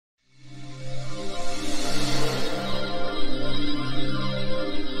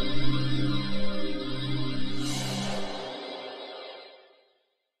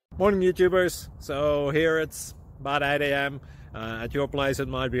Morning YouTubers. So here it's about 8 a.m. At your place it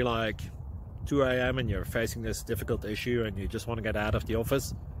might be like 2 a.m. and you're facing this difficult issue and you just want to get out of the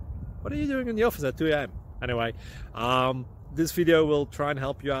office. What are you doing in the office at 2 a.m.? Anyway, this video will try and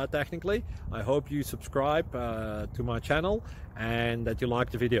help you out technically. I hope you subscribe to my channel and that you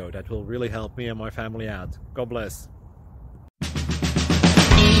like the video. That will really help me and my family out. God bless.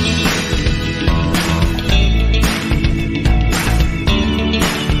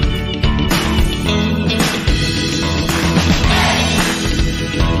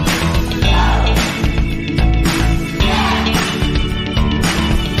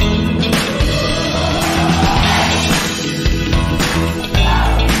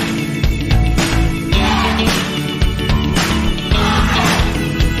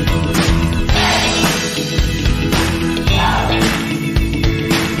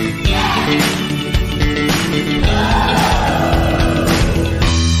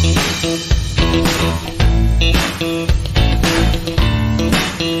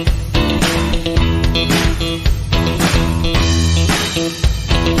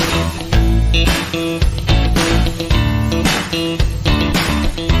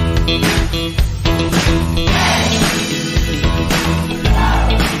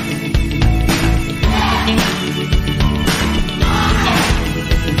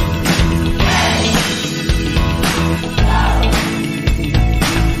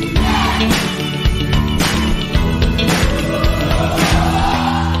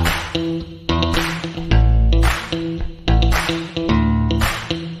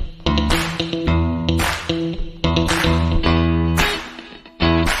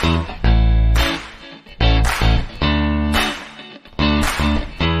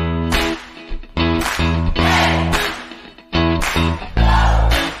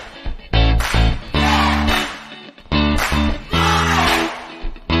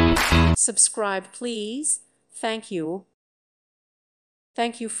 Subscribe, please. Thank you.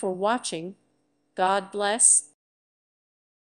 Thank you for watching. God bless.